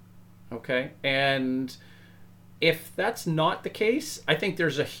right. Okay, and if that's not the case, I think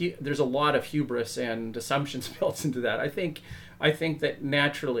there's a lot of hubris and assumptions built into that. I think that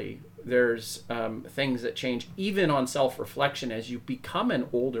naturally there's things that change even on self-reflection. As you become an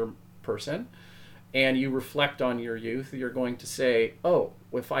older person and you reflect on your youth, you're going to say, oh,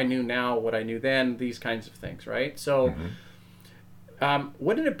 if I knew now what I knew then, these kinds of things, right? So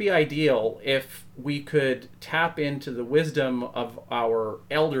wouldn't it be ideal if we could tap into the wisdom of our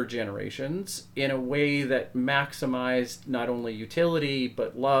elder generations in a way that maximized not only utility,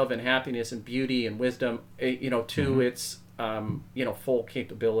 but love and happiness and beauty and wisdom, to its, full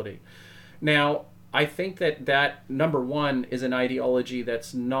capability? Now, I think that number one is an ideology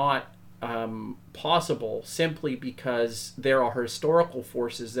that's not possible simply because there are historical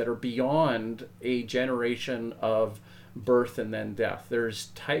forces that are beyond a generation of birth and then death. There's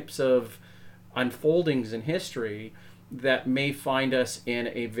types of unfoldings in history that may find us in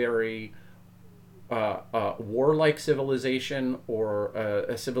a very warlike civilization, or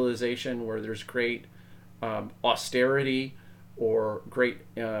a civilization where there's great austerity or great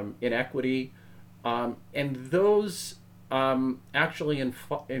inequity, and those actually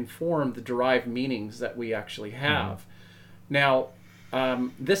inform the derived meanings that we actually have. Now,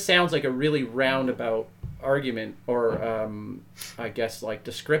 this sounds like a really roundabout argument, or I guess like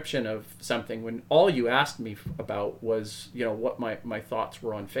description of something, when all you asked me about was what my thoughts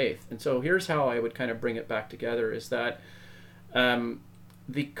were on faith. And so here's how I would kind of bring it back together, is that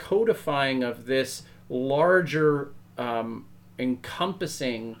the codifying of this larger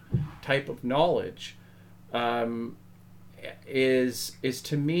encompassing type of knowledge is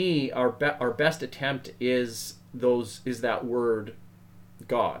to me our best attempt is that word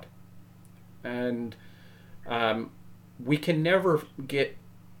God. And we can never get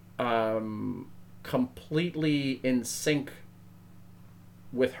completely in sync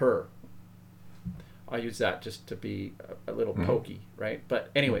with her. I'll use that just to be a little pokey, right?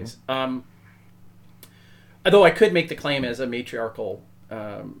 But anyways, although I could make the claim as a matriarchal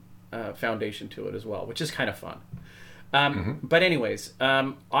foundation to it as well, which is kind of fun. But anyways,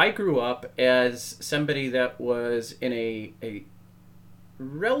 I grew up as somebody that was in a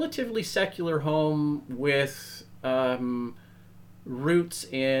relatively secular home with roots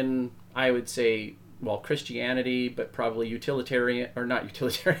in, I would say, Christianity, but probably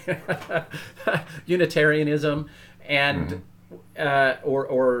Unitarianism, and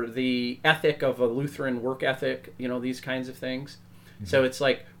or the ethic of a Lutheran work ethic, these kinds of things. So it's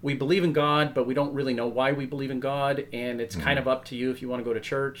like, we believe in God, but we don't really know why we believe in God, and it's kind of up to you if you want to go to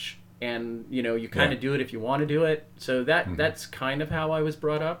church, and you kind of do it if you want to do it. So that's kind of how I was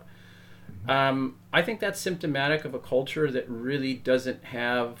brought up. I think that's symptomatic of a culture that really doesn't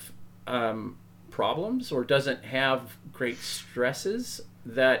have problems, or doesn't have great stresses,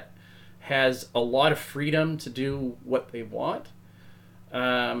 that has a lot of freedom to do what they want.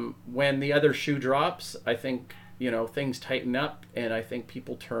 When the other shoe drops, I think things tighten up, and I think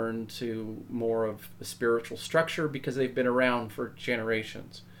people turn to more of a spiritual structure because they've been around for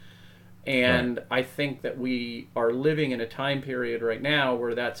generations. And I think that we are living in a time period right now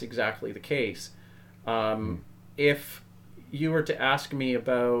where that's exactly the case. If you were to ask me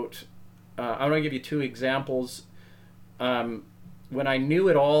about, I'm going to give you two examples. When I knew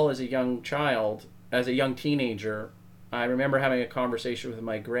it all as a young child, as a young teenager, I remember having a conversation with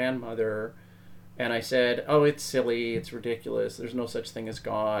my grandmother, and I said, "Oh, it's silly, it's ridiculous. There's no such thing as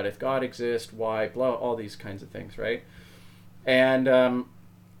God. If God exists, why?" Blah, all these kinds of things, right? And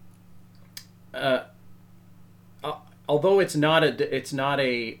although it's not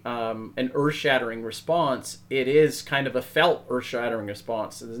a an earth-shattering response, it is kind of a felt earth-shattering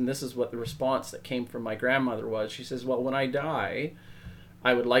response. And this is what the response that came from my grandmother was. She says, "Well, when I die,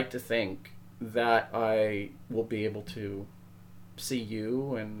 I would like to think that I will be able to see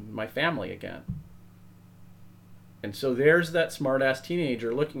you and my family again." And so there's that smart-ass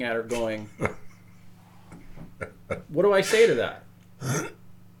teenager looking at her going, what do I say to that?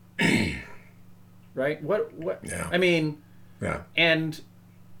 Right? What? Yeah. I mean, Yeah. and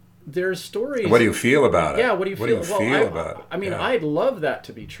there's stories. What do you feel about it? Yeah, what do you feel? What do you feel about it? I mean, Yeah. I'd love that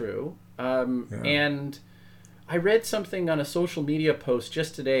to be true. And I read something on a social media post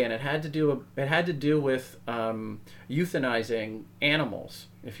just today, and it had to do with euthanizing animals.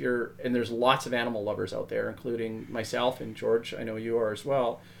 And there's lots of animal lovers out there, including myself and George. I know you are as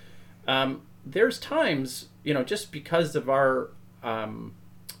well. There's times, just because of our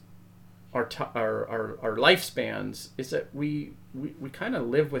lifespans, is that we kind of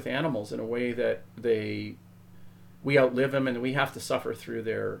live with animals in a way that we outlive them, and we have to suffer through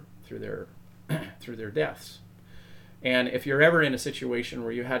their through their deaths. And if you're ever in a situation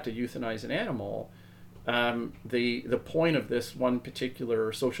where you had to euthanize an animal, the point of this one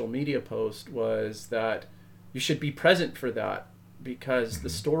particular social media post was that you should be present for that, because the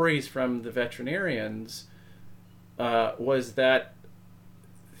stories from the veterinarians was that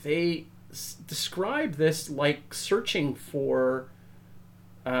they described this like searching for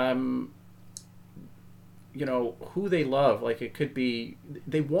who they love. Like, it could be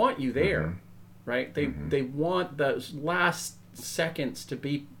they want you there, right? They want those last seconds to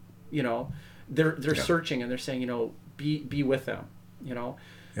be, they're searching, and they're saying, be with them, Yeah.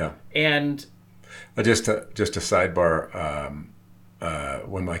 And Just a sidebar.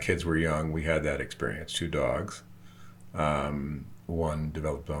 When my kids were young, we had that experience. 2 dogs. One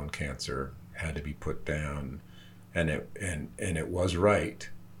developed bone cancer, had to be put down, and it was right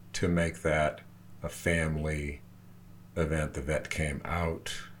to make that a family event. The vet came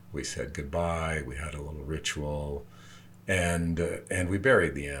out. We said goodbye. We had a little ritual, and we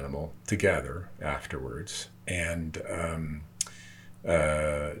buried the animal together afterwards. And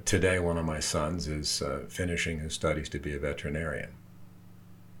today, one of my sons is finishing his studies to be a veterinarian.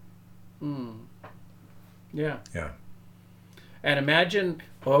 Yeah. Yeah. And imagine,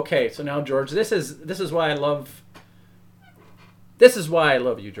 okay, so now, George, this is why I love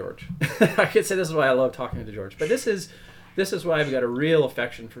you, George. I could say this is why I love talking to George, but this is why I've got a real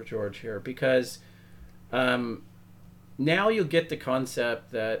affection for George here, because now you get the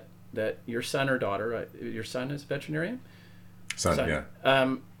concept that your son or daughter, your son is a veterinarian? Son, yeah.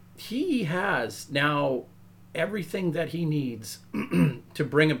 He has now everything that he needs to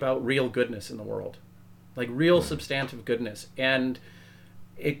bring about real goodness in the world. Like real substantive goodness. And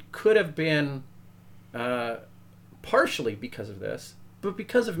it could have been partially because of this, but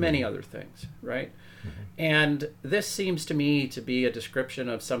because of many other things, right? And this seems to me to be a description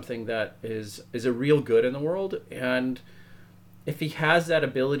of something that is a real good in the world. And if he has that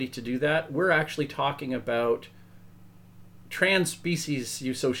ability to do that, we're actually talking about trans-species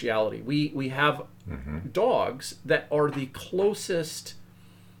eusociality. We have dogs that are the closest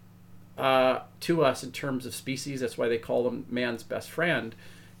to us in terms of species. That's why they call them man's best friend.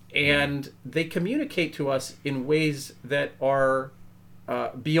 And they communicate to us in ways that are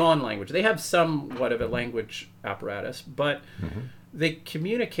beyond language. They have somewhat of a language apparatus, but they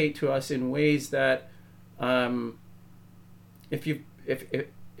communicate to us in ways that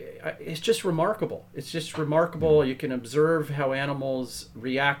it's just remarkable. It's just remarkable. You can observe how animals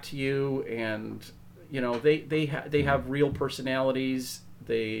react to you, and they have real personalities.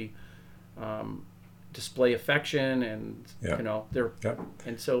 They display affection, and they're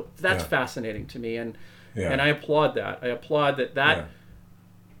and so that's fascinating to me, and I applaud that. I applaud that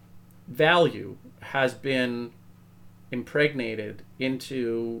value has been impregnated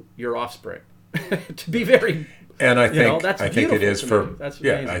into your offspring. To be very, and I think that's I think it is for that's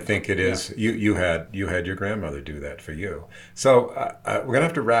amazing. I think it is. You had your grandmother do that for you. So we're gonna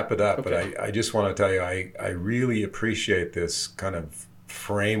have to wrap it up, Okay. but I just want to tell you I really appreciate this kind of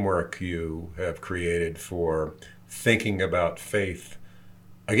framework you have created for thinking about faith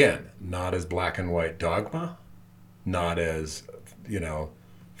again, not as black and white dogma, not as,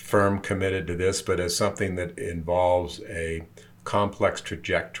 firm committed to this, but as something that involves a complex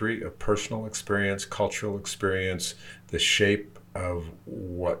trajectory of personal experience, cultural experience, the shape of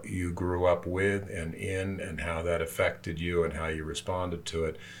what you grew up with and in, and how that affected you and how you responded to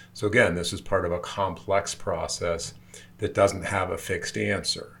it. So again, this is part of a complex process that doesn't have a fixed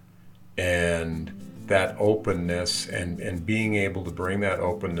answer. And that openness and being able to bring that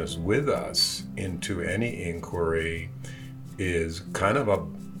openness with us into any inquiry is kind of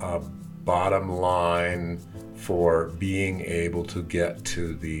a bottom line for being able to get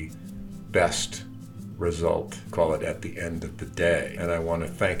to the best result, call it, at the end of the day. And I want to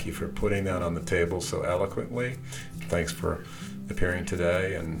thank you for putting that on the table so eloquently. Thanks for appearing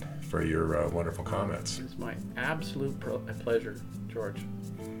today and for your wonderful comments. It's my absolute pleasure, George.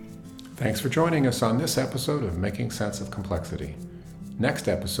 Thanks for joining us on this episode of Making Sense of Complexity. Next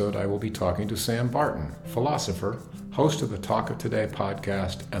episode, I will be talking to Sam Barton, philosopher, host of the Talk of Today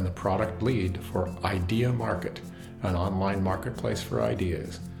podcast, and the product lead for Idea Market, an online marketplace for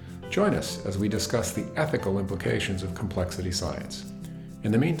ideas. Join us as we discuss the ethical implications of complexity science.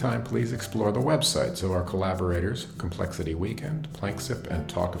 In the meantime, please explore the websites of our collaborators, Complexity Weekend, Planksip, and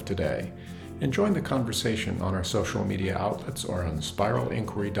Talk of Today, and join the conversation on our social media outlets or on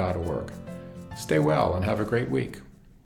spiralinquiry.org. Stay well and have a great week.